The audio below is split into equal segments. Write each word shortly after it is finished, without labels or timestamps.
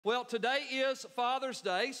Well, today is Father's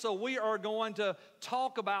Day, so we are going to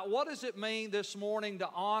talk about what does it mean this morning to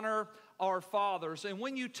honor our fathers. And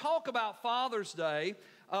when you talk about Father's Day,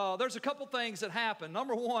 there's a couple things that happen.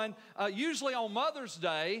 Number one, usually on Mother's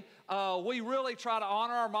Day, we really try to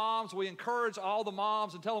honor our moms. We encourage all the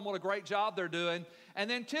moms and tell them what a great job they're doing. And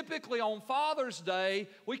then typically on Father's Day,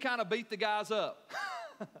 we kind of beat the guys up.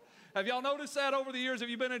 Have y'all noticed that over the years? Have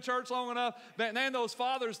you been in church long enough? Man, those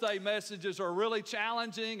Father's Day messages are really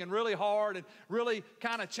challenging and really hard and really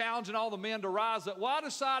kind of challenging all the men to rise up. Well, I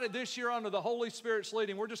decided this year under the Holy Spirit's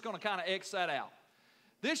leading, we're just going to kind of X that out.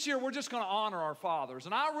 This year, we're just going to honor our fathers.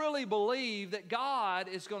 And I really believe that God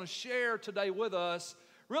is going to share today with us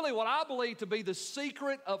really what I believe to be the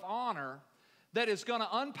secret of honor that is going to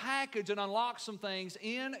unpackage and unlock some things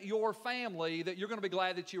in your family that you're going to be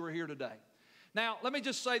glad that you were here today. Now, let me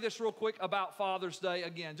just say this real quick about Father's Day.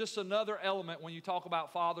 Again, just another element when you talk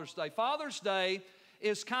about Father's Day. Father's Day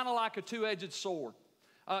is kind of like a two-edged sword.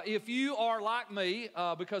 If you are like me,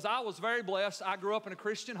 because I was very blessed, I grew up in a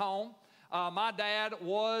Christian home. My dad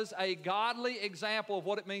was a godly example of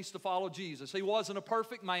what it means to follow Jesus. He wasn't a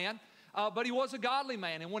perfect man, but he was a godly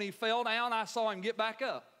man. And when he fell down, I saw him get back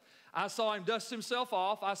up. I saw him dust himself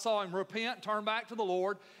off. I saw him repent, turn back to the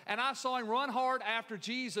Lord. And I saw him run hard after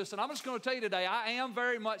Jesus. And I'm just going to tell you today, I am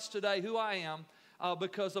very much today who I am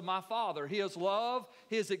because of my father. His love,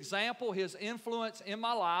 his example, his influence in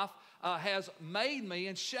my life has made me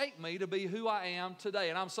and shaped me to be who I am today.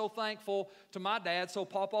 And I'm so thankful to my dad. So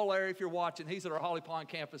Papa Larry, if you're watching, he's at our Holly Pond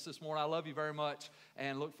campus this morning. I love you very much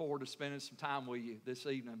and look forward to spending some time with you this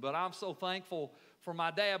evening. But I'm so thankful for my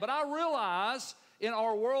dad. But I realize in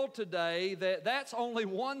our world today that that's only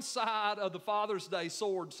one side of the Father's Day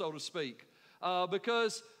sword, so to speak,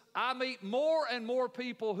 because I meet more and more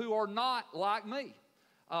people who are not like me.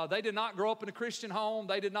 They did not grow up in a Christian home.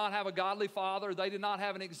 They did not have a godly father. They did not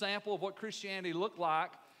have an example of what Christianity looked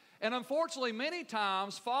like. And unfortunately, many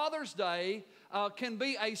times, Father's Day can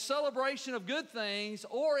be a celebration of good things,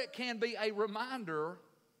 or it can be a reminder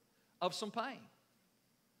of some pain.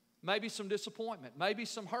 Maybe some disappointment, maybe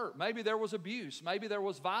some hurt, maybe there was abuse, maybe there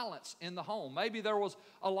was violence in the home, maybe there was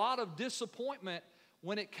a lot of disappointment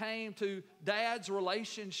when it came to dad's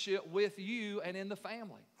relationship with you and in the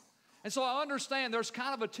family. And so I understand there's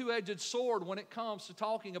kind of a two-edged sword when it comes to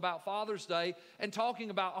talking about Father's Day and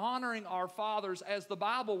talking about honoring our fathers as the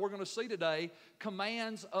Bible, we're going to see today,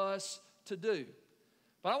 commands us to do.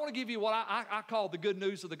 But I want to give you what I call the good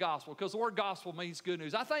news of the gospel, because the word gospel means good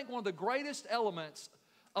news. I think one of the greatest elements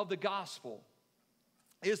of the gospel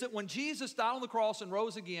is that when Jesus died on the cross and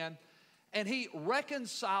rose again and he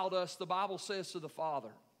reconciled us, the Bible says, to the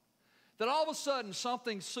Father, that all of a sudden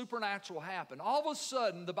something supernatural happened. All of a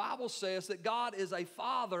sudden the Bible says that God is a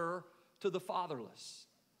father to the fatherless.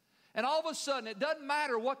 And all of a sudden it doesn't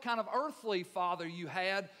matter what kind of earthly father you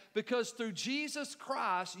had, because through Jesus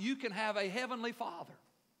Christ you can have a heavenly Father.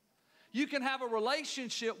 You can have a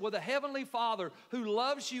relationship with a heavenly Father who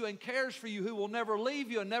loves you and cares for you, who will never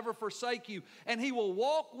leave you and never forsake you. And he will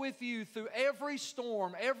walk with you through every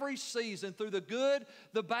storm, every season, through the good,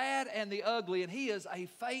 the bad, and the ugly. And he is a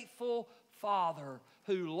faithful Father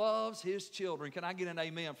who loves his children. Can I get an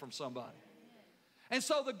amen from somebody? And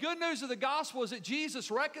so the good news of the gospel is that Jesus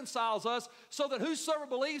reconciles us so that whosoever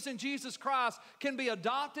believes in Jesus Christ can be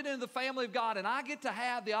adopted into the family of God. And I get to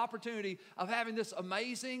have the opportunity of having this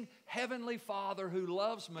amazing heavenly Father who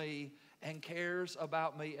loves me and cares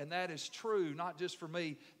about me. And that is true, not just for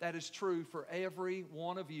me, that is true for every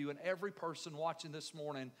one of you and every person watching this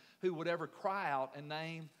morning who would ever cry out and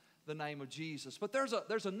name the name of Jesus. But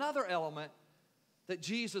there's another element that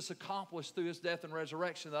Jesus accomplished through his death and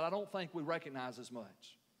resurrection that I don't think we recognize as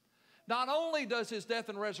much. Not only does his death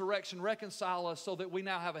and resurrection reconcile us so that we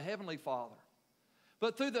now have a heavenly Father,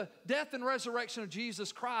 but through the death and resurrection of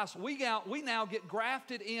Jesus Christ, we now get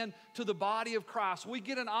grafted into the body of Christ. We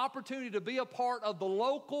get an opportunity to be a part of the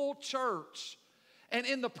local church. And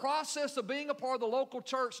in the process of being a part of the local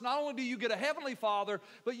church, not only do you get a heavenly Father,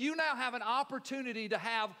 but you now have an opportunity to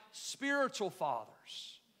have spiritual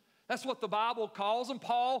fathers. That's what the Bible calls him.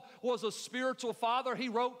 Paul was a spiritual father. He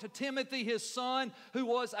wrote to Timothy, his son, who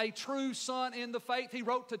was a true son in the faith. He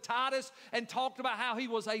wrote to Titus and talked about how he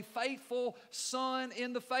was a faithful son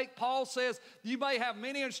in the faith. Paul says, you may have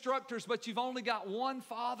many instructors, but you've only got one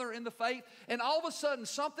father in the faith. And all of a sudden,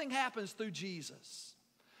 something happens through Jesus.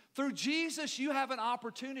 Through Jesus, you have an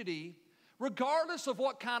opportunity, regardless of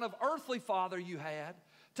what kind of earthly father you had,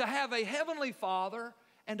 to have a heavenly Father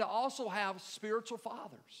and to also have spiritual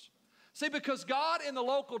fathers. See, because God in the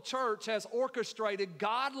local church has orchestrated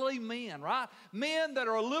godly men, right? Men that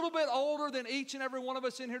are a little bit older than each and every one of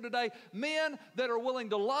us in here today. Men that are willing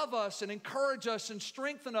to love us and encourage us and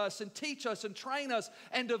strengthen us and teach us and train us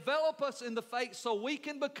and develop us in the faith so we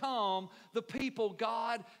can become the people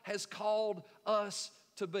God has called us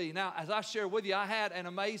to be. Now, as I share with you, I had an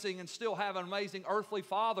amazing and still have an amazing earthly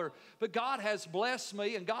father, but God has blessed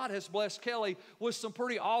me and God has blessed Kelly with some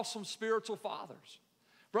pretty awesome spiritual fathers.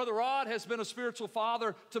 Brother Rod has been a spiritual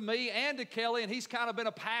father to me and to Kelly, and he's kind of been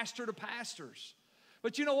a pastor to pastors.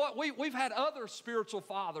 But you know what? We've had other spiritual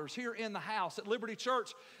fathers here in the house at Liberty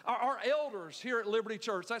Church. Our elders here at Liberty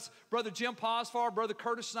Church. That's Brother Jim Posfar, Brother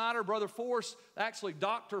Curtis Snyder, Brother Forrest. Actually,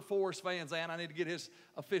 Dr. Forrest Van Zandt. I need to get his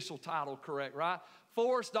official title correct, right?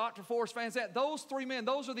 Forrest, Dr. Forrest Van Zandt. Those three men,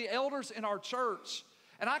 those are the elders in our church.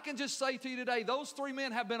 And I can just say to you today, those three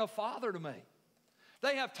men have been a father to me.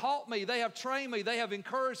 They have taught me, they have trained me, they have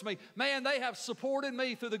encouraged me. Man, they have supported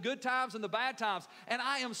me through the good times and the bad times. And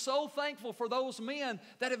I am so thankful for those men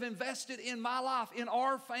that have invested in my life, in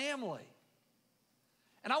our family.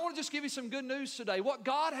 And I want to just give you some good news today. What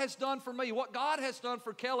God has done for me, what God has done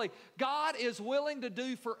for Kelly, God is willing to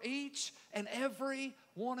do for each and every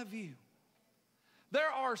one of you. There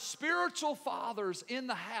are spiritual fathers in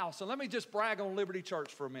the house. And let me just brag on Liberty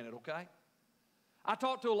Church for a minute, okay? I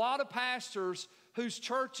talk to a lot of pastors whose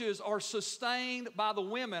churches are sustained by the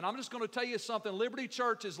women. I'm just going to tell you something. Liberty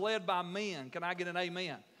Church is led by men. Can I get an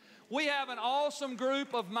amen? We have an awesome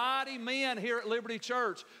group of mighty men here at Liberty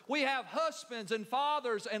Church. We have husbands and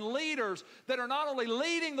fathers and leaders that are not only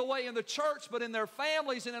leading the way in the church, but in their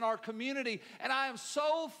families and in our community. And I am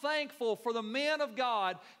so thankful for the men of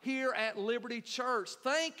God here at Liberty Church.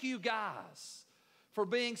 Thank you, guys, for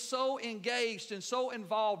being so engaged and so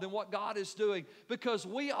involved in what God is doing, because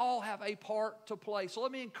we all have a part to play. So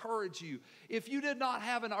let me encourage you. If you did not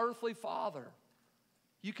have an earthly father,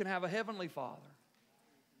 you can have a heavenly father.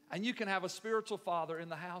 And you can have a spiritual father in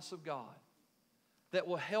the house of God that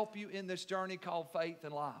will help you in this journey called faith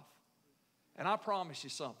and life. And I promise you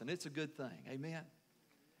something, it's a good thing. Amen?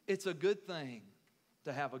 It's a good thing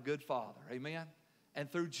to have a good father. Amen?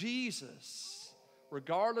 And through Jesus,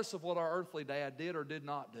 regardless of what our earthly dad did or did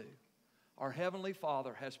not do, our heavenly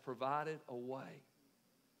Father has provided a way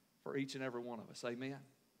for each and every one of us, amen,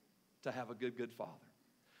 to have a good father.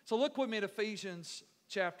 So look with me at Ephesians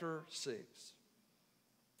chapter 6.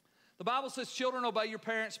 The Bible says, children, obey your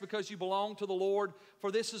parents because you belong to the Lord,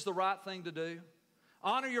 for this is the right thing to do.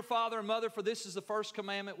 Honor your father and mother, for this is the first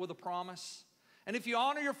commandment with a promise. And if you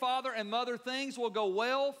honor your father and mother, things will go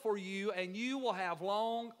well for you, and you will have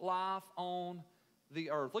long life on the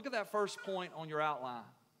earth. Look at that first point on your outline.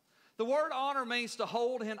 The word honor means to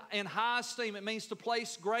hold in high esteem. It means to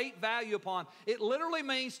place great value upon. It literally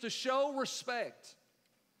means to show respect.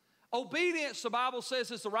 Obedience, the Bible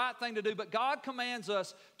says, is the right thing to do, but God commands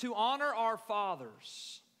us to honor our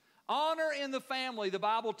fathers. Honor in the family, the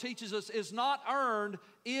Bible teaches us, is not earned,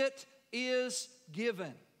 it is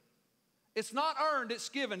given. It's not earned, it's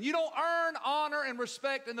given. You don't earn honor and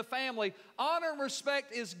respect in the family. Honor and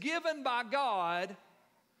respect is given by God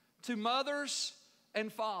to mothers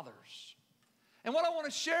and fathers. And what I want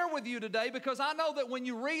to share with you today, because I know that when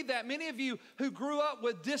you read that, many of you who grew up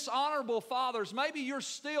with dishonorable fathers, maybe you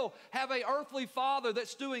still have an earthly father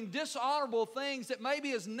that's doing dishonorable things that maybe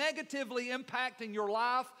is negatively impacting your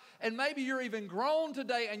life, and maybe you're even grown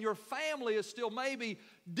today and your family is still maybe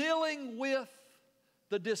dealing with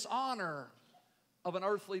the dishonor of an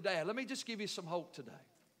earthly dad. Let me just give you some hope today.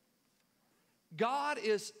 God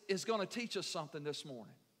is going to teach us something this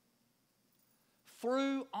morning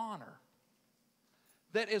through honor,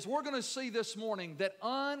 that as we're going to see this morning, that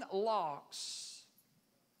unlocks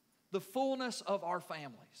the fullness of our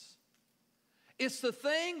families. It's the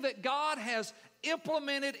thing that God has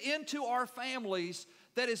implemented into our families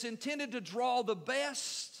that is intended to draw the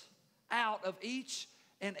best out of each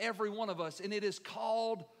and every one of us, and it is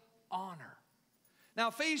called honor. Now,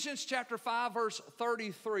 Ephesians chapter 5, verse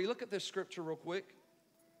 33. Look at this scripture real quick.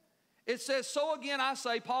 It says, so again I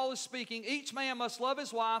say, Paul is speaking, each man must love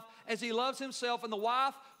his wife as he loves himself, and the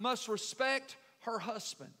wife must respect her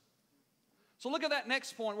husband. So look at that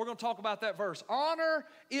next point. We're going to talk about that verse. Honor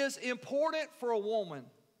is important for a woman,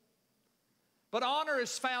 but honor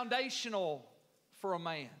is foundational for a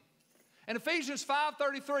man. In Ephesians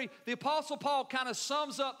 5:33, the Apostle Paul kind of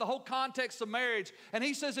sums up the whole context of marriage. And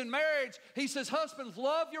he says in marriage, he says, husbands,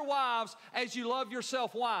 love your wives as you love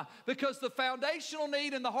yourself. Why? Because the foundational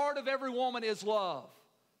need in the heart of every woman is love.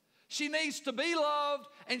 She needs to be loved,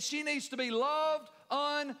 and she needs to be loved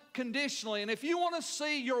unconditionally. And if you want to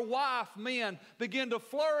see your wife, men, begin to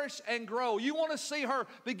flourish and grow, you want to see her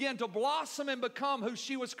begin to blossom and become who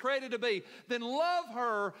she was created to be, then love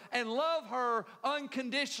her and love her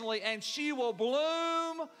unconditionally, and she will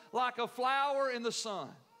bloom like a flower in the sun.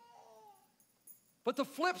 But the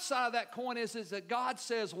flip side of that coin is that God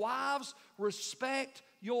says, wives, respect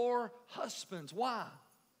your husbands. Why?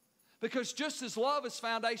 Because just as love is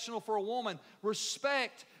foundational for a woman,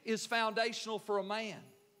 respect is foundational for a man.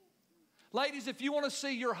 Ladies, if you want to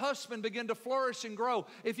see your husband begin to flourish and grow,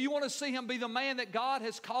 if you want to see him be the man that God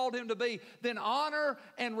has called him to be, then honor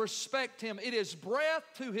and respect him. It is breath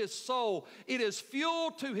to his soul. It is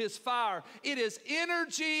fuel to his fire. It is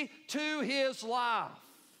energy to his life.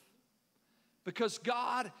 Because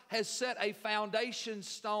God has set a foundation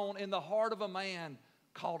stone in the heart of a man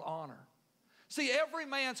called honor. See, every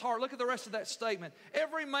man's heart, look at the rest of that statement.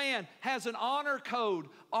 Every man has an honor code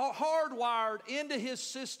hardwired into his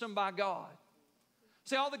system by God.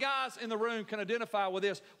 See, all the guys in the room can identify with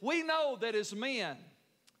this. We know that as men,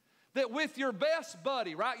 that with your best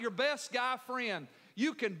buddy, right, your best guy friend,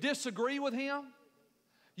 you can disagree with him,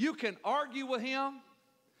 you can argue with him,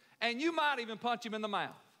 and you might even punch him in the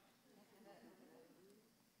mouth.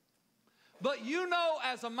 But you know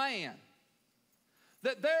as a man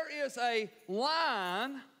that there is a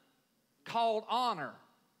line called honor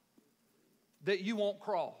that you won't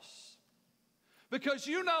cross. Because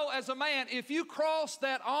you know as a man, if you cross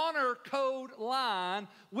that honor code line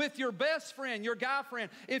with your best friend, your guy friend,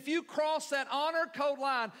 if you cross that honor code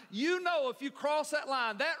line, you know if you cross that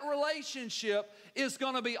line, that relationship is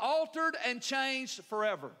going to be altered and changed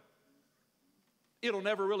forever. It'll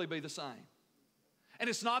never really be the same. And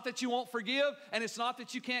it's not that you won't forgive, and it's not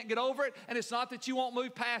that you can't get over it, and it's not that you won't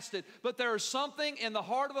move past it, but there is something in the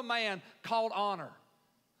heart of a man called honor.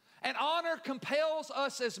 And honor compels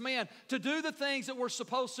us as men to do the things that we're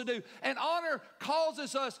supposed to do. And honor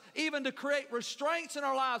causes us even to create restraints in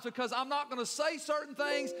our lives, because I'm not going to say certain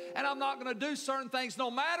things and I'm not going to do certain things no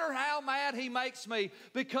matter how mad he makes me,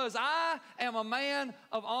 because I am a man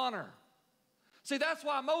of honor. See, that's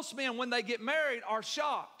why most men, when they get married, are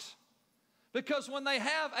shocked. Because when they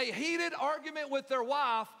have a heated argument with their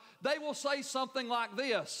wife, they will say something like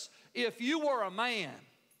this: if you were a man,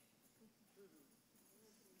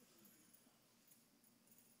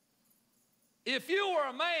 if you were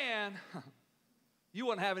a man, you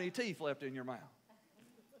wouldn't have any teeth left in your mouth.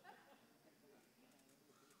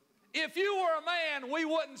 If you were a man, we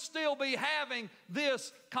wouldn't still be having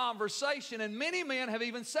this conversation. And many men have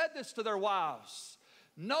even said this to their wives.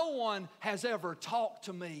 No one has ever talked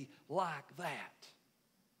to me like that.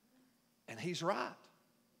 And he's right.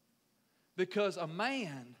 Because a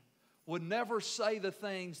man would never say the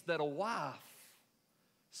things that a wife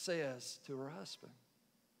says to her husband.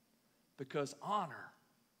 Because honor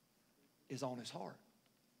is on his heart.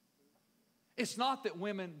 It's not that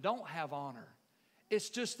women don't have honor. It's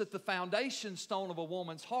just that the foundation stone of a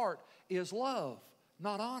woman's heart is love,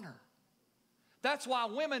 not honor. That's why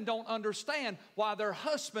women don't understand why their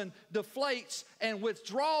husband deflates and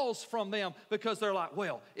withdraws from them, because they're like,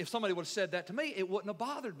 well, if somebody would have said that to me, it wouldn't have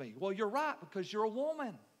bothered me. Well, you're right, because you're a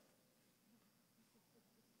woman.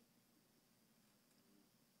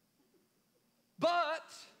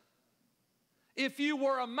 But if you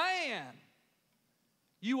were a man,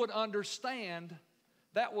 you would understand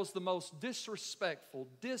that was the most disrespectful,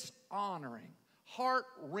 dishonoring,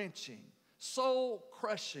 heart-wrenching,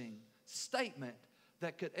 soul-crushing statement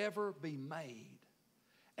that could ever be made.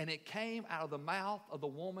 And it came out of the mouth of the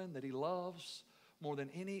woman that he loves more than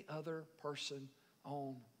any other person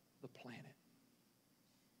on the planet.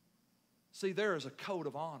 See, there is a code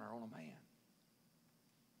of honor on a man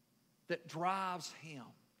that drives him.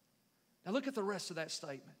 Now look at the rest of that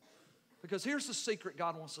statement, because here's the secret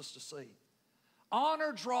God wants us to see.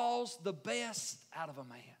 Honor draws the best out of a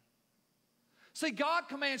man. See, God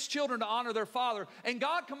commands children to honor their father, and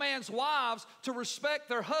God commands wives to respect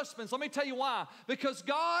their husbands. Let me tell you why. Because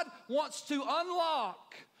God wants to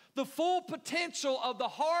unlock the full potential of the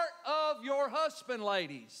heart of your husband,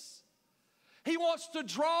 ladies. He wants to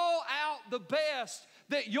draw out the best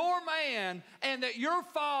that your man and that your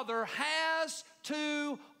father has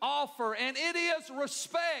to offer. And it is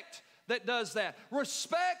respect that does that.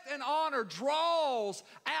 Respect and honor draws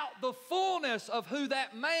out the fullness of who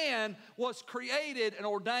that man was created and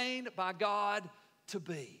ordained by God to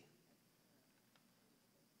be.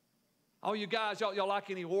 Oh, you guys, y'all like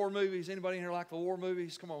any war movies? Anybody in here like the war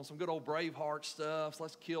movies? Come on, some good old Braveheart stuff.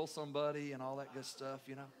 Let's kill somebody and all that good stuff,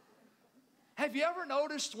 you know. Have you ever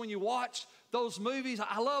noticed when you watch those movies,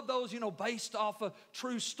 I love those, based off of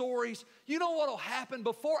true stories. You know what will happen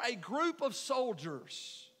before a group of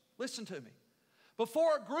soldiers, listen to me,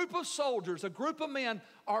 before a group of soldiers, a group of men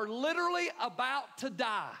are literally about to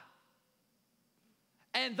die.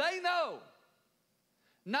 And they know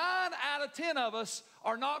 9 out of 10 of us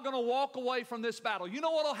are not going to walk away from this battle. You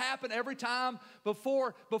know what will happen every time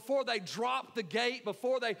before they drop the gate,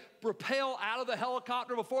 before they rappel out of the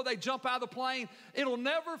helicopter, before they jump out of the plane? It'll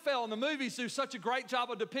never fail. And the movies do such a great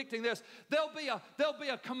job of depicting this. There'll be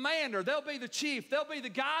a commander. There'll be the chief. There'll be the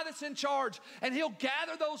guy that's in charge. And he'll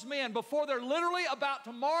gather those men before they're literally about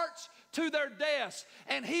to march to their deaths.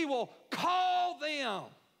 And he will call them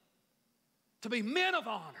to be men of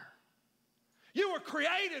honor. You were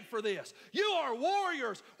created for this. You are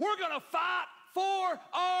warriors. We're going to fight for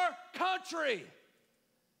our country.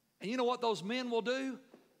 And you know what those men will do?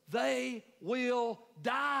 They will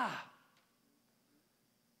die.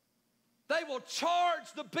 They will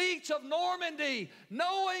charge the beach of Normandy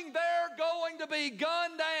knowing they're going to be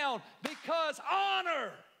gunned down because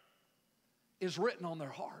honor is written on their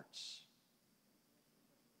hearts.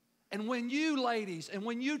 And when you ladies and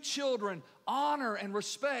when you children honor and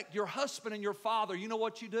respect your husband and your father, you know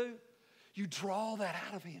what you do? You draw that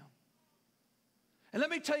out of him. And let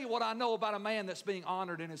me tell you what I know about a man that's being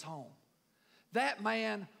honored in his home. That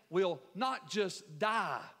man will not just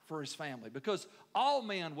die for his family, because all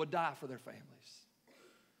men would die for their families.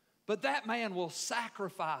 But that man will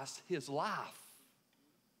sacrifice his life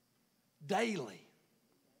daily,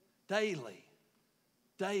 daily,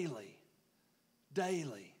 daily,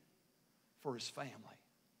 daily for his family,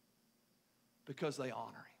 because they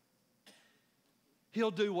honor him. He'll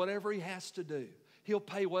do whatever he has to do. He'll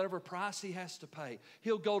pay whatever price he has to pay.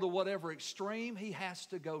 He'll go to whatever extreme he has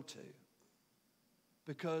to go to,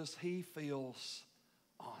 because he feels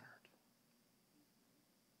honored.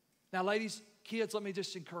 Now, ladies, kids, let me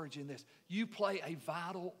just encourage you in this. You play a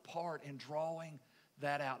vital part in drawing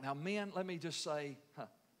that out. Now, men, let me just say,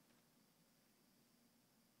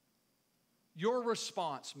 your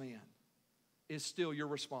response, men, is still your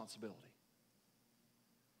responsibility.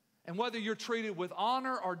 And whether you're treated with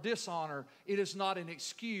honor or dishonor, it is not an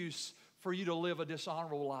excuse for you to live a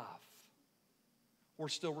dishonorable life. We're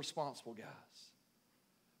still responsible, guys.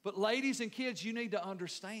 But ladies and kids, you need to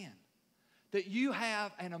understand that you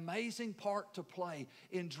have an amazing part to play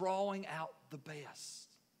in drawing out the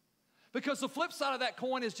best. Because the flip side of that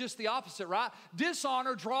coin is just the opposite, right?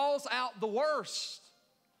 Dishonor draws out the worst.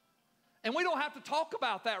 And we don't have to talk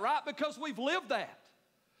about that, right? Because we've lived that.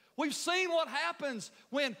 We've seen what happens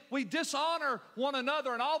when we dishonor one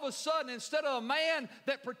another, and all of a sudden, instead of a man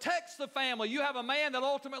that protects the family, you have a man that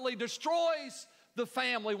ultimately destroys the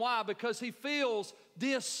family. Why? Because he feels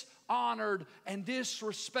dishonored and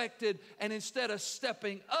disrespected, and instead of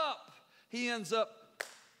stepping up, he ends up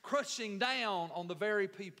crushing down on the very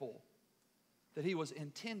people that he was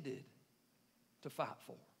intended to fight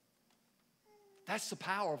for. That's the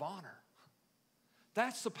power of honor.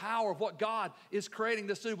 That's the power of what God is creating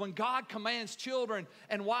this to do. When God commands children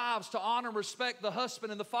and wives to honor and respect the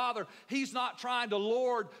husband and the father, He's not trying to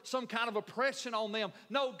lord some kind of oppression on them.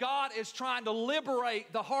 No, God is trying to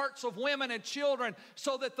liberate the hearts of women and children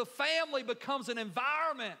so that the family becomes an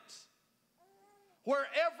environment where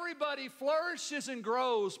everybody flourishes and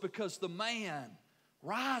grows, because the man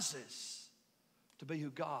rises to be who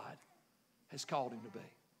God has called him to be.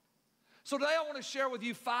 So today I want to share with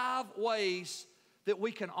you 5 ways that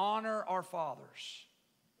we can honor our fathers.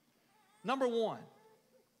 Number 1,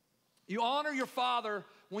 you honor your father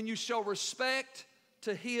when you show respect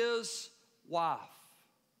to his wife.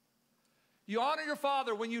 You honor your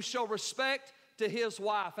father when you show respect to his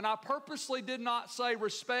wife. And I purposely did not say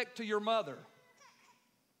respect to your mother,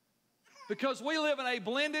 because we live in a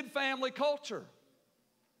blended family culture.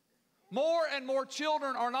 More and more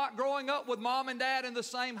children are not growing up with mom and dad in the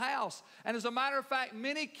same house. And as a matter of fact,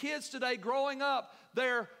 many kids today growing up,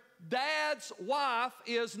 their dad's wife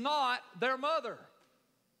is not their mother.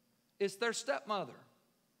 It's their stepmother.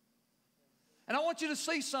 And I want you to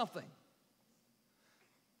see something.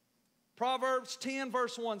 Proverbs 10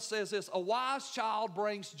 verse 1 says this: a wise child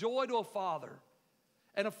brings joy to a father,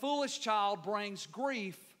 and a foolish child brings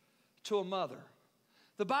grief to a mother.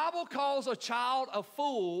 The Bible calls a child a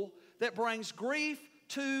fool that brings grief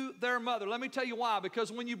to their mother. Let me tell you why.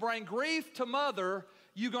 Because when you bring grief to mother,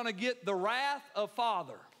 you're going to get the wrath of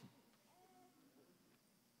father.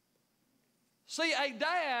 See, a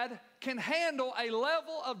dad can handle a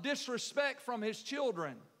level of disrespect from his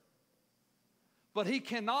children, but he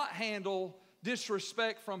cannot handle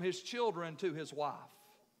disrespect from his children to his wife.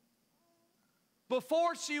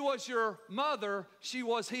 Before she was your mother, she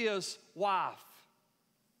was his wife.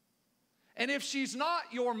 And if she's not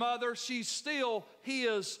your mother, she's still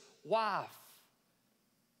his wife.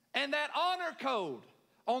 And that honor code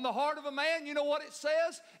on the heart of a man, you know what it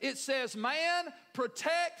says? It says, man,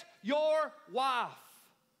 protect your wife.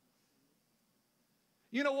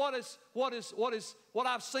 You know what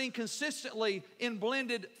I've seen consistently in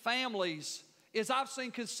blended families is I've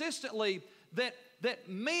seen consistently that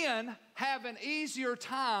men have an easier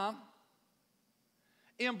time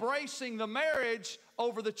embracing the marriage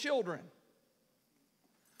over the children.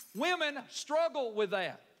 Women struggle with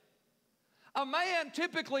that. A man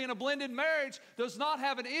typically in a blended marriage does not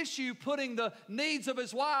have an issue putting the needs of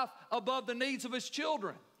his wife above the needs of his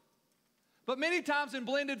children. But many times in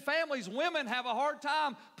blended families, women have a hard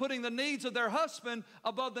time putting the needs of their husband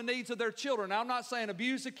above the needs of their children. Now, I'm not saying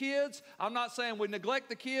abuse the kids. I'm not saying we neglect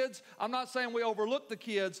the kids. I'm not saying we overlook the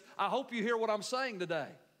kids. I hope you hear what I'm saying today.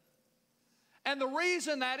 And the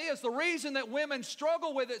reason that women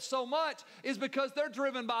struggle with it so much is because they're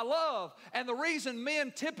driven by love. And the reason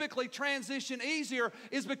men typically transition easier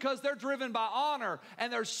is because they're driven by honor.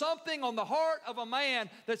 And there's something on the heart of a man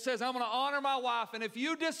that says, I'm going to honor my wife. And if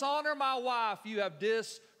you dishonor my wife, you have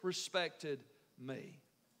disrespected me.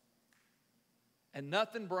 And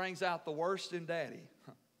nothing brings out the worst in daddy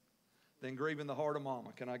than grieving the heart of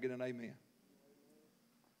mama. Can I get an amen?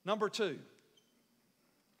 Number 2.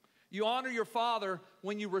 You honor your father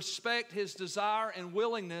when you respect his desire and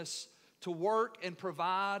willingness to work and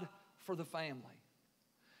provide for the family.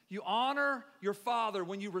 You honor your father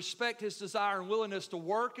when you respect his desire and willingness to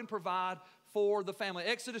work and provide for the family.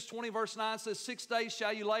 Exodus 20 verse 9 says, 6 days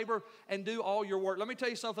shall you labor and do all your work. Let me tell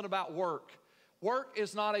you something about work. Work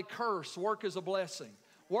is not a curse. Work is a blessing.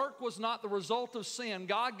 Work was not the result of sin.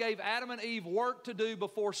 God gave Adam and Eve work to do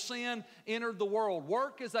before sin entered the world.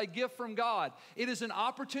 Work is a gift from God. It is an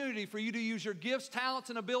opportunity for you to use your gifts, talents,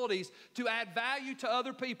 and abilities to add value to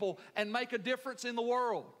other people and make a difference in the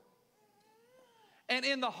world. And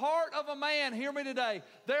in the heart of a man, hear me today,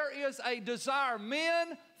 there is a desire.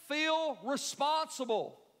 Men feel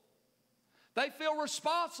responsible. They feel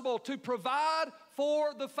responsible to provide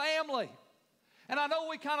for the family. And I know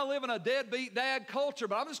we kind of live in a deadbeat dad culture,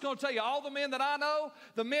 but I'm just going to tell you, all the men that I know,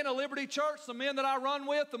 the men of Liberty Church, the men that I run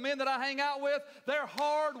with, the men that I hang out with, they're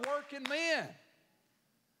hard-working men.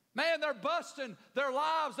 Man, they're busting their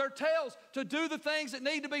lives, their tails to do the things that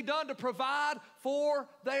need to be done to provide for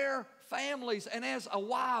their families. And as a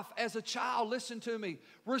wife, as a child, listen to me,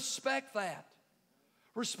 respect that.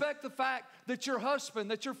 Respect the fact that your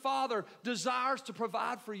husband, that your father desires to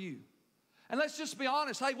provide for you. And let's just be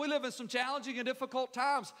honest. Hey, we live in some challenging and difficult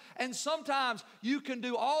times. And sometimes you can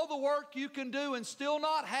do all the work you can do and still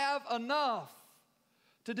not have enough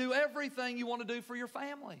to do everything you want to do for your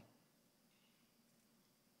family.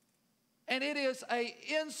 And it is an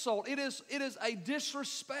insult. It is a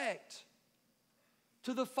disrespect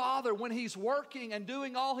to the father when he's working and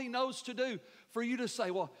doing all he knows to do for you to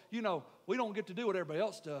say, well, you know, we don't get to do what everybody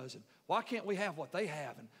else does. And why can't we have what they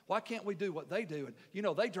have? And why can't we do what they do? And, you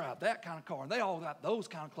know, they drive that kind of car and they all got those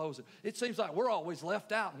kind of clothes. And it seems like we're always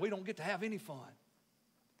left out and we don't get to have any fun.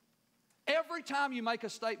 Every time you make a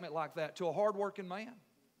statement like that to a hardworking man,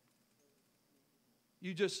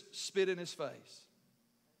 you just spit in his face.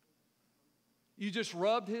 You just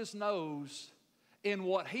rubbed his nose in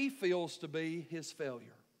what he feels to be his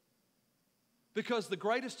failure. Because the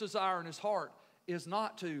greatest desire in his heart is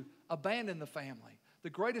not to abandon the family. The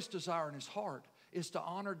greatest desire in his heart is to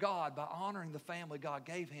honor God by honoring the family God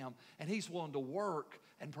gave him. And he's willing to work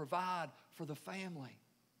and provide for the family.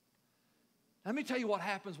 Let me tell you what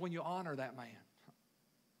happens when you honor that man.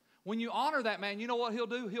 When you honor that man, you know what he'll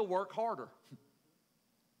do? He'll work harder.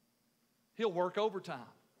 He'll work overtime.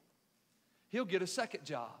 He'll get a second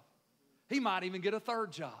job. He might even get a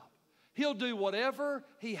third job. He'll do whatever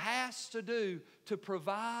he has to do to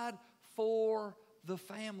provide for the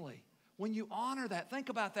family. When you honor that, think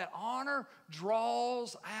about that. Honor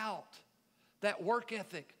draws out that work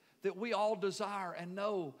ethic that we all desire and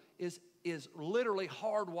know is literally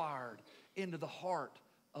hardwired into the heart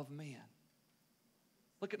of men.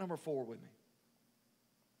 Look at number 4 with me.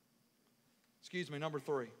 Excuse me, number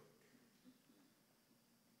 3.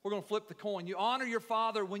 We're going to flip the coin. You honor your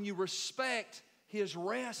father when you respect his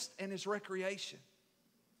rest and his recreation.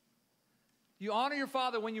 You honor your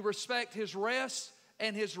father when you respect his rest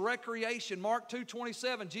and his recreation. Mark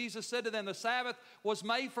 2:27, Jesus said to them, the Sabbath was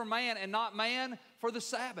made for man and not man for the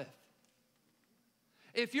Sabbath.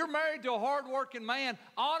 If you're married to a hardworking man,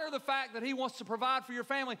 honor the fact that he wants to provide for your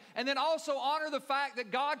family, and then also honor the fact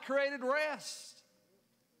that God created rest.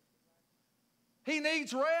 He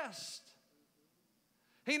needs rest.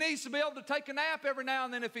 He needs to be able to take a nap every now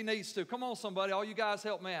and then if he needs to. Come on, somebody. All you guys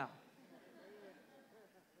help me out.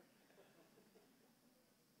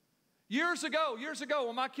 Years ago,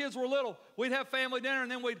 when my kids were little, we'd have family dinner, and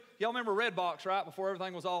then y'all remember Redbox, right? Before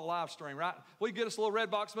everything was all live stream, right? We'd get us a little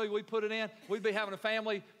Redbox movie, we'd put it in, we'd be having a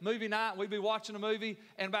family movie night, and we'd be watching a movie,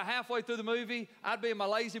 and about halfway through the movie, I'd be in my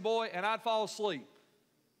lazy boy, and I'd fall asleep.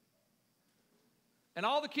 And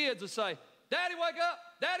all the kids would say, Daddy, wake up.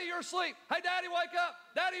 Daddy, you're asleep. Hey, Daddy, wake up.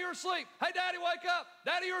 Daddy, you're asleep. Hey, Daddy, wake up.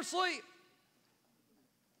 Daddy, you're asleep.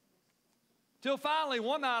 Till finally,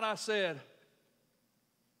 one night I said,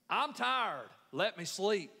 I'm tired. Let me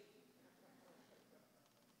sleep.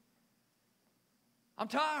 I'm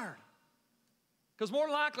tired. Because more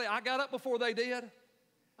than likely, I got up before they did.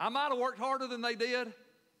 I might have worked harder than they did,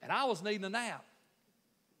 and I was needing a nap.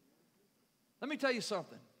 Let me tell you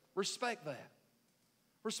something. Respect that.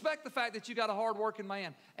 Respect the fact that you got a hard-working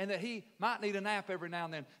man and that he might need a nap every now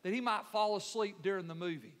and then, that he might fall asleep during the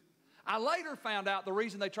movie. I later found out the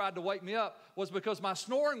reason they tried to wake me up was because my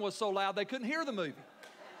snoring was so loud they couldn't hear the movie.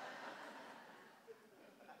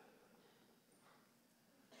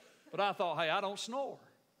 But I thought, hey, I don't snore.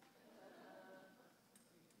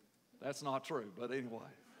 That's not true, but anyway.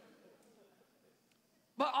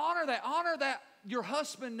 But honor that. Honor that your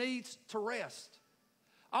husband needs to rest.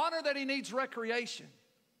 Honor that he needs recreation.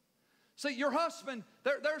 See, your husband,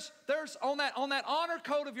 there's on that honor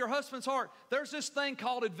code of your husband's heart, there's this thing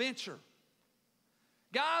called adventure.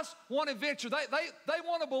 Guys want adventure. They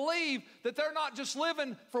want to believe that they're not just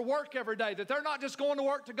living for work every day, that they're not just going to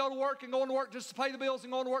work to go to work and going to work just to pay the bills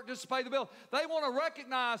and going to work just to pay the bill. They want to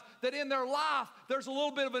recognize that in their life there's a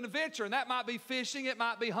little bit of an adventure, and that might be fishing, it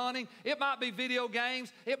might be hunting, it might be video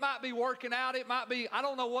games, it might be working out, it might be, I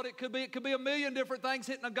don't know what it could be. It could be a million different things,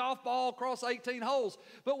 hitting a golf ball across 18 holes.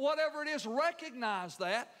 But whatever it is, recognize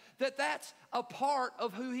that's a part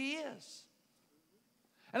of who he is.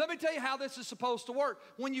 And let me tell you how this is supposed to work.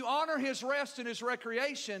 When you honor his rest and his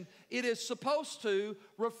recreation, it is supposed to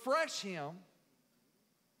refresh him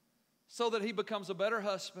so that he becomes a better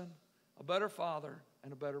husband, a better father,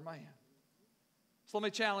 and a better man. So let me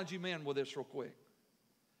challenge you men with this real quick.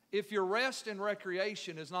 If your rest and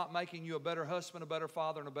recreation is not making you a better husband, a better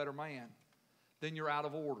father, and a better man, then you're out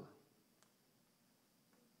of order.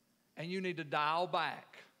 And you need to dial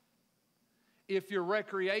back. If your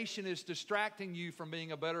recreation is distracting you from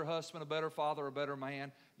being a better husband, a better father, a better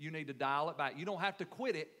man, you need to dial it back. You don't have to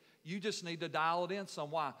quit it. You just need to dial it in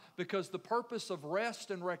some. Why? Because the purpose of rest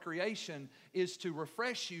and recreation is to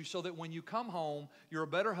refresh you so that when you come home, you're a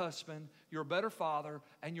better husband, you're a better father,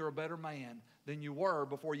 and you're a better man than you were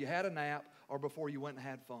before you had a nap or before you went and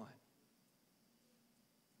had fun.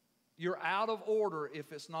 You're out of order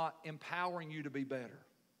if it's not empowering you to be better.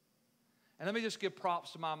 And let me just give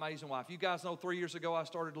props to my amazing wife. You guys know 3 years ago I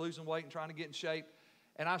started losing weight and trying to get in shape.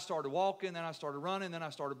 And I started walking, then I started running, then I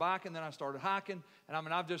started biking, then I started hiking. And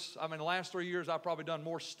in the last 3 years, I've probably done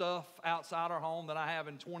more stuff outside our home than I have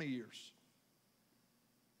in 20 years.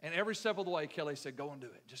 And every step of the way, Kelly said, go and do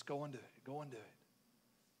it. Just go and do it. Go and do it.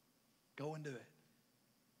 Go and do it.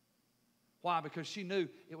 Why? Because she knew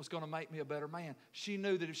it was going to make me a better man. She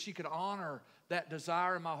knew that if she could honor that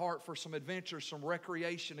desire in my heart for some adventure, some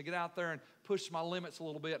recreation, to get out there and push my limits a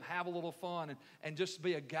little bit, and have a little fun, and just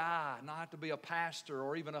be a guy, not have to be a pastor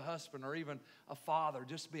or even a husband or even a father,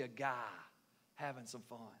 just be a guy having some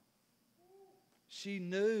fun. She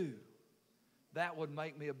knew that would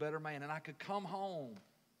make me a better man, and I could come home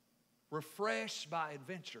refreshed by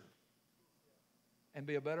adventure and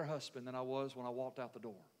be a better husband than I was when I walked out the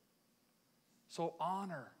door. So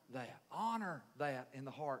honor that in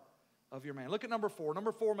the heart of your man. Look at number 4.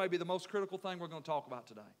 Number 4 may be the most critical thing we're going to talk about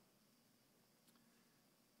today.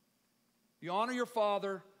 You honor your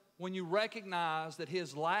father when you recognize that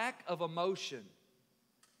his lack of emotion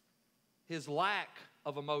is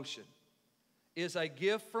a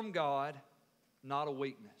gift from God, not a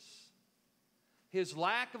weakness. His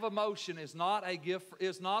lack of emotion is not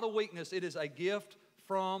a weakness, it is a gift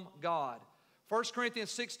from God. 1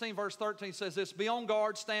 Corinthians 16 verse 13 says this, be on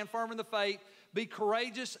guard, stand firm in the faith, be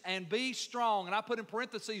courageous and be strong. And I put in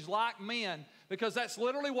parentheses like men because that's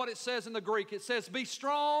literally what it says in the Greek. It says be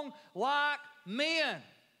strong like men.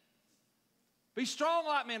 Be strong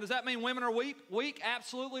like men. Does that mean women are weak? Weak?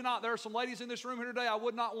 Absolutely not. There are some ladies in this room here today I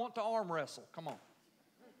would not want to arm wrestle. Come on.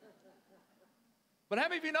 But how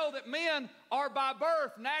many of you know that men are by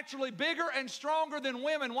birth naturally bigger and stronger than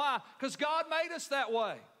women? Why? Because God made us that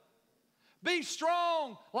way. Be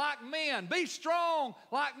strong like men. Be strong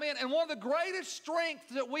like men. And one of the greatest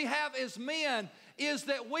strengths that we have as men is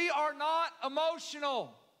that we are not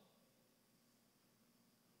emotional.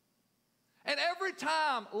 And every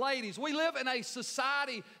time, ladies, we live in a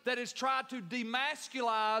society that has tried to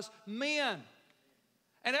demasculize men.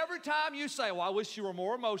 And every time you say, well, I wish you were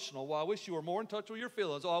more emotional. Well, I wish you were more in touch with your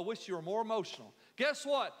feelings. Oh, I wish you were more emotional. Guess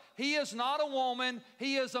what? He is not a woman.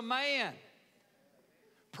 He is a man.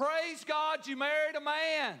 Praise God you married a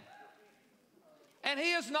man. And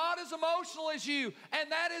he is not as emotional as you.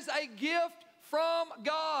 And that is a gift from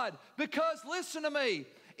God. Because listen to me.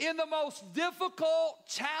 In the most difficult,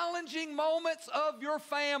 challenging moments of your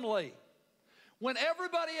family, when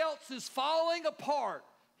everybody else is falling apart,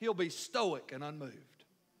 he'll be stoic and unmoved.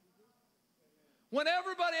 When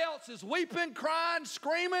everybody else is weeping, crying,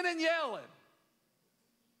 screaming, and yelling,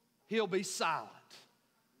 he'll be silent.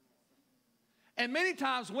 And many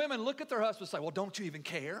times women look at their husband and say, well, don't you even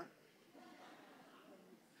care?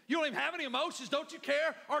 You don't even have any emotions. Don't you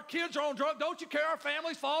care? Our kids are on drugs. Don't you care? Our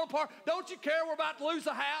family's falling apart. Don't you care? We're about to lose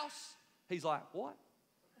the house. He's like, what?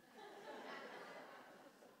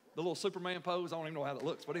 The little Superman pose, I don't even know how that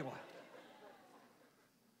looks, but anyway.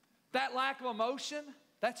 That lack of emotion,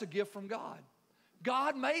 that's a gift from God.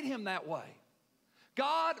 God made him that way.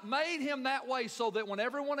 God made him that way so that when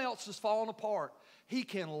everyone else is falling apart, he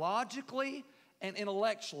can logically and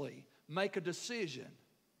intellectually make a decision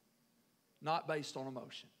not based on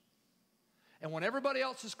emotion. And when everybody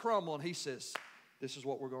else is crumbling, he says, this is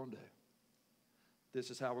what we're going to do.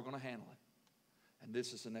 This is how we're going to handle it. And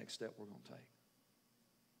this is the next step we're going to take.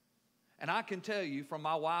 And I can tell you from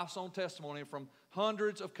my wife's own testimony and from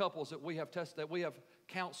hundreds of couples that we have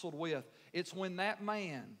counseled with, it's when that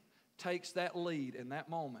man takes that lead in that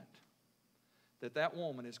moment that that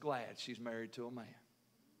woman is glad she's married to a man.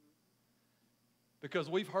 Because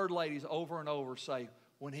we've heard ladies over and over say,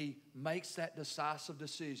 when he makes that decisive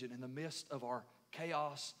decision in the midst of our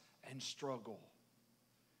chaos and struggle,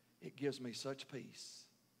 it gives me such peace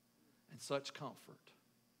and such comfort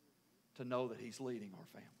to know that he's leading our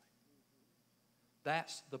family.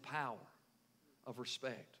 That's the power of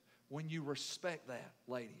respect. When you respect that,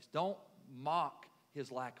 ladies, don't mock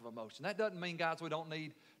his lack of emotion. That doesn't mean, guys, we don't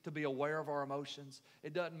need to be aware of our emotions.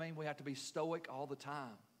 It doesn't mean we have to be stoic all the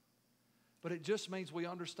time. But it just means we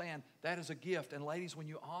understand that is a gift. And ladies, when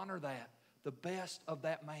you honor that, the best of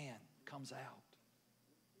that man comes out.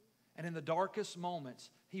 And in the darkest moments,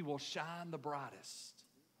 he will shine the brightest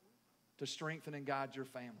to strengthen and guide your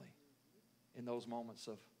family in those moments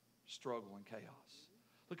of struggle and chaos.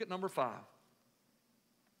 Look at number 5.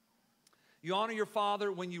 You honor your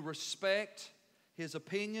father when you respect his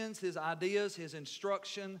opinions, his ideas, his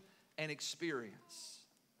instruction, and experience.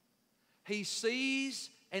 He sees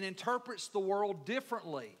and interprets the world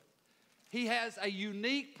differently. He has a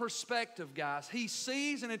unique perspective, guys. He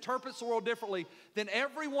sees and interprets the world differently than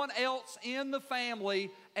everyone else in the family,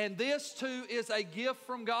 and this too is a gift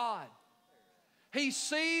from God. He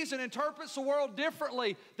sees and interprets the world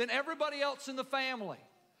differently than everybody else in the family.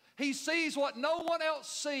 He sees what no one else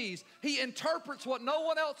sees. He interprets what no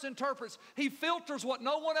one else interprets. He filters what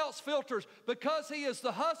no one else filters. Because he is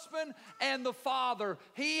the husband and the father,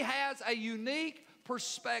 he has a unique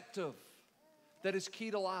perspective that is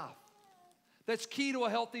key to life, that's key to a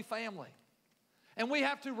healthy family. And we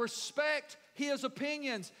have to respect his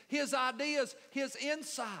opinions, his ideas, his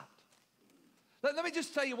insight. Let me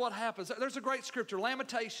just tell you what happens. There's a great scripture,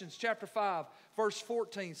 Lamentations chapter 5, verse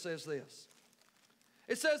 14 says this.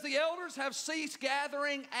 It says, the elders have ceased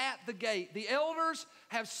gathering at the gate. The elders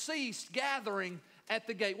have ceased gathering at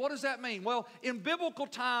the gate. What does that mean? Well, in biblical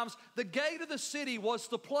times, the gate of the city was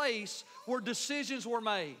the place where decisions were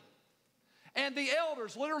made. And the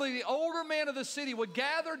elders, literally the older men of the city, would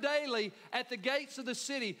gather daily at the gates of the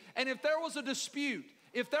city. And if there was a dispute,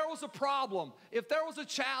 if there was a problem, if there was a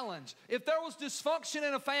challenge, if there was dysfunction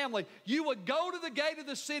in a family, you would go to the gate of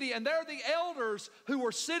the city, and there the elders who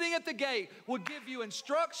were sitting at the gate would give you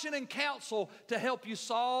instruction and counsel to help you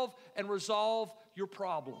solve and resolve your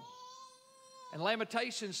problem. And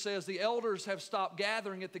Lamentations says the elders have stopped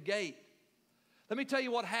gathering at the gate. Let me tell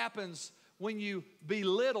you what happens when you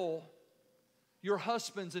belittle your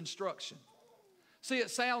husband's instruction. See, it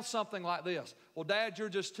sounds something like this. Well, Dad, you're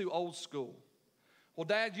just too old school. Well,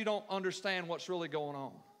 Dad, you don't understand what's really going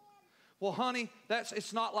on. Well, honey,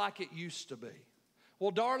 it's not like it used to be.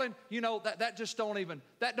 Well, darling, you know,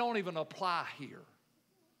 that don't even apply here.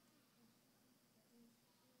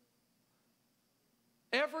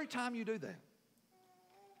 Every time you do that,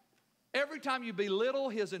 every time you belittle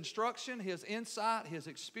his instruction, his insight, his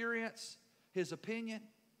experience, his opinion,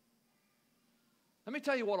 let me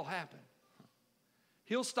tell you what will happen.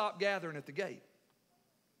 He'll stop gathering at the gate.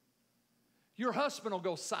 Your husband will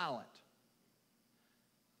go silent.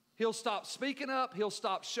 He'll stop speaking up, he'll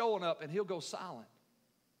stop showing up, and he'll go silent.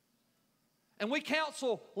 And we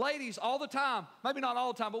counsel ladies all the time, maybe not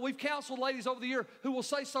all the time, but we've counseled ladies over the year who will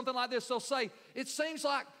say something like this. They'll say, it seems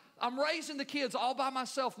like I'm raising the kids all by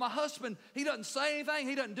myself. My husband, he doesn't say anything.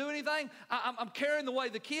 He doesn't do anything. I'm carrying the weight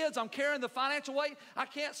of the kids. I'm carrying the financial weight. I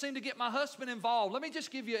can't seem to get my husband involved. Let me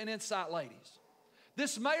just give you an insight, ladies.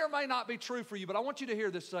 This may or may not be true for you, but I want you to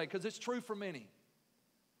hear this today because it's true for many.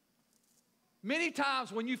 Many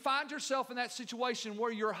times when you find yourself in that situation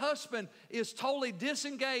where your husband is totally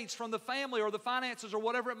disengaged from the family or the finances or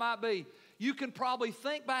whatever it might be, you can probably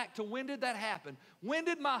think back to when did that happen? When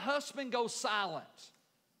did my husband go silent?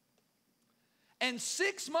 And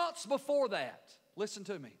 6 months before that, listen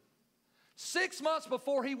to me, 6 months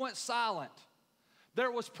before he went silent,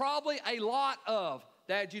 there was probably a lot of,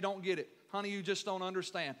 Dad, you don't get it. Honey, you just don't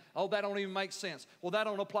understand. Oh, that don't even make sense. Well, that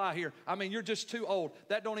don't apply here. I mean, you're just too old.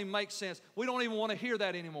 That don't even make sense. We don't even want to hear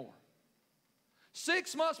that anymore.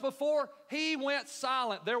 6 months before he went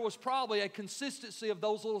silent, there was probably a consistency of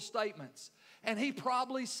those little statements. And he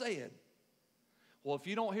probably said, well, if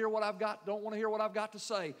you don't want to hear what I've got to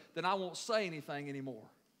say, then I won't say anything anymore.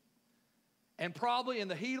 And probably in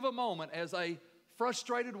the heat of a moment, as a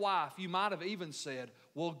frustrated wife, you might have even said,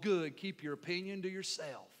 well, good, keep your opinion to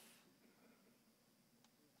yourself.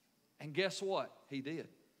 And guess what? He did.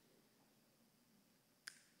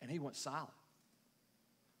 And he went silent.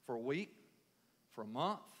 For a week, for a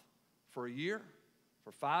month, for a year,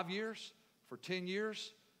 for 5 years, for 10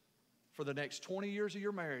 years, for the next 20 years of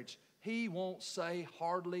your marriage, he won't say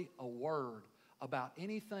hardly a word about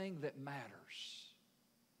anything that matters.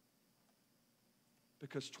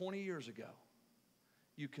 Because 20 years ago,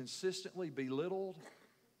 you consistently belittled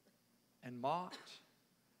and mocked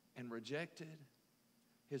and rejected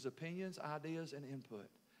his opinions, ideas, and input.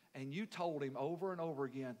 And you told him over and over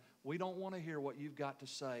again, we don't want to hear what you've got to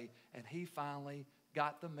say. And he finally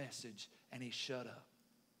got the message and he shut up.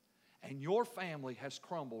 And your family has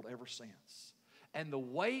crumbled ever since. And the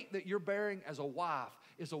weight that you're bearing as a wife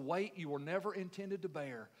is a weight you were never intended to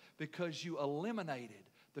bear because you eliminated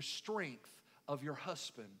the strength of your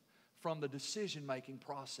husband from the decision-making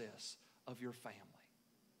process of your family.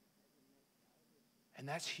 And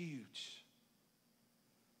that's huge.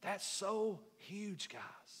 That's so huge, guys.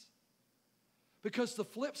 Because the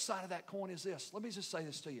flip side of that coin is this. Let me just say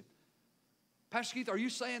this to you. Pastor Keith, are you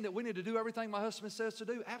saying that we need to do everything my husband says to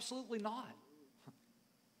do? Absolutely not.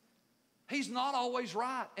 He's not always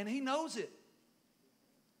right, and he knows it.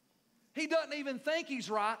 He doesn't even think he's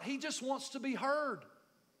right. He just wants to be heard.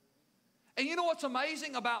 And you know what's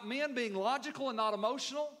amazing about men being logical and not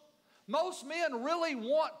emotional? Most men really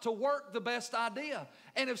want to work the best idea.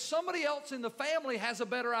 And if somebody else in the family has a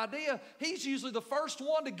better idea, he's usually the first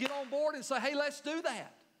one to get on board and say, hey, let's do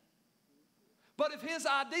that. But if his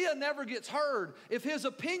idea never gets heard, if his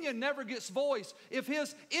opinion never gets voiced, if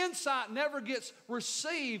his insight never gets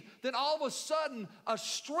received, then all of a sudden a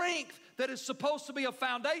strength that is supposed to be a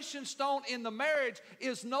foundation stone in the marriage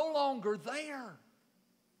is no longer there.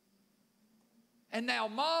 And now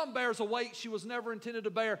mom bears a weight she was never intended to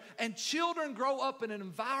bear. And children grow up in an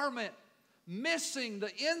environment missing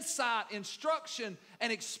the insight, instruction,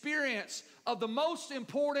 and experience of the most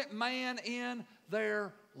important man in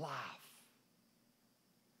their life.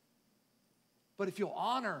 But if you'll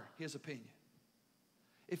honor his opinion,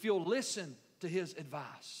 if you'll listen to his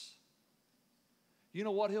advice, you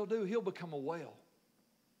know what he'll do? He'll become a well.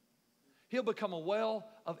 He'll become a well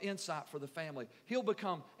of insight for the family. He'll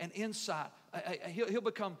become an insight. He'll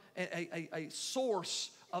become a source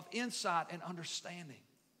of insight and understanding.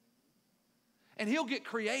 And he'll get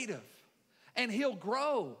creative. And he'll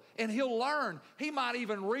grow. And he'll learn. He might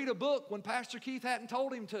even read a book when Pastor Keith hadn't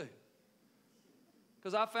told him to.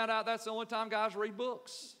 Because I found out that's the only time guys read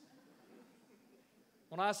books.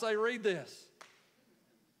 When I say read this.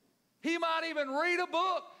 He might even read a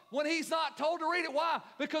book when he's not told to read it. Why?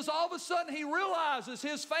 Because all of a sudden he realizes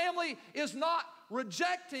his family is not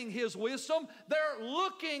rejecting his wisdom. They're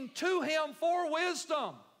looking to him for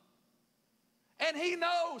wisdom. And he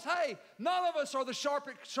knows, hey, none of us are the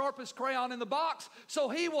sharpest crayon in the box. So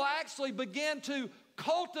he will actually begin to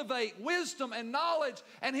cultivate wisdom and knowledge,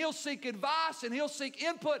 and he'll seek advice, and he'll seek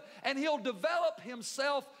input, and he'll develop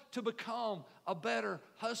himself to become a better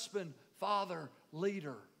husband, father,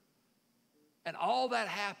 leader. And all that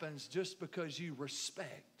happens just because you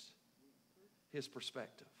respect his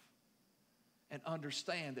perspective and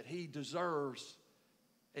understand that he deserves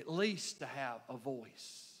at least to have a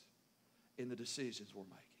voice in the decisions we're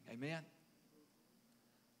making. Amen?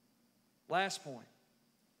 Last point.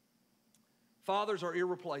 Fathers are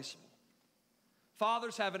irreplaceable.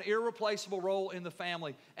 Fathers have an irreplaceable role in the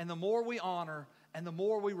family, and the more we honor and the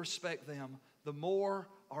more we respect them, the more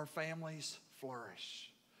our families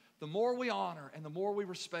flourish. The more we honor and the more we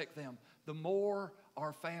respect them, the more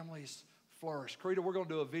our families flourish. Carita, we're going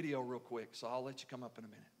to do a video real quick, so I'll let you come up in a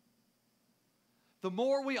minute. The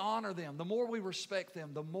more we honor them, the more we respect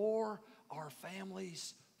them, the more our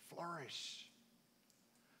families flourish.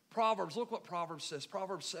 Proverbs, look what Proverbs says.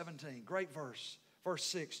 Proverbs 17, great verse. Verse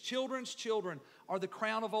 6, children's children are the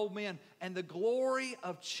crown of old men, and the glory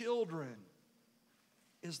of children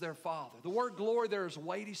is their father. The word glory there is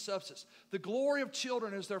weighty substance. The glory of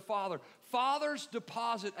children is their father. Fathers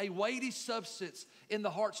deposit a weighty substance in the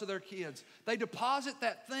hearts of their kids. They deposit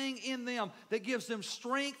that thing in them that gives them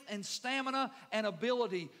strength and stamina and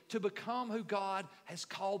ability to become who God has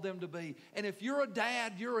called them to be. And if you're a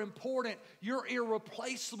dad, you're important, you're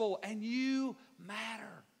irreplaceable, and you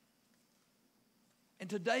matter. And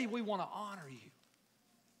today we want to honor you.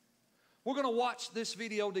 We're going to watch this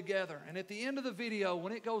video together. And at the end of the video,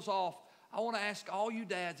 when it goes off, I want to ask all you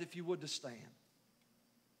dads if you would to stand.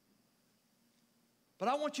 But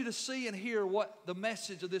I want you to see and hear what the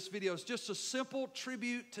message of this video is. Just a simple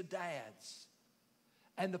tribute to dads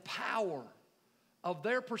and the power of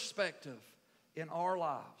their perspective in our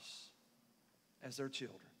lives as their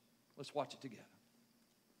children. Let's watch it together.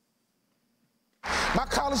 My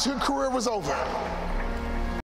college career was over.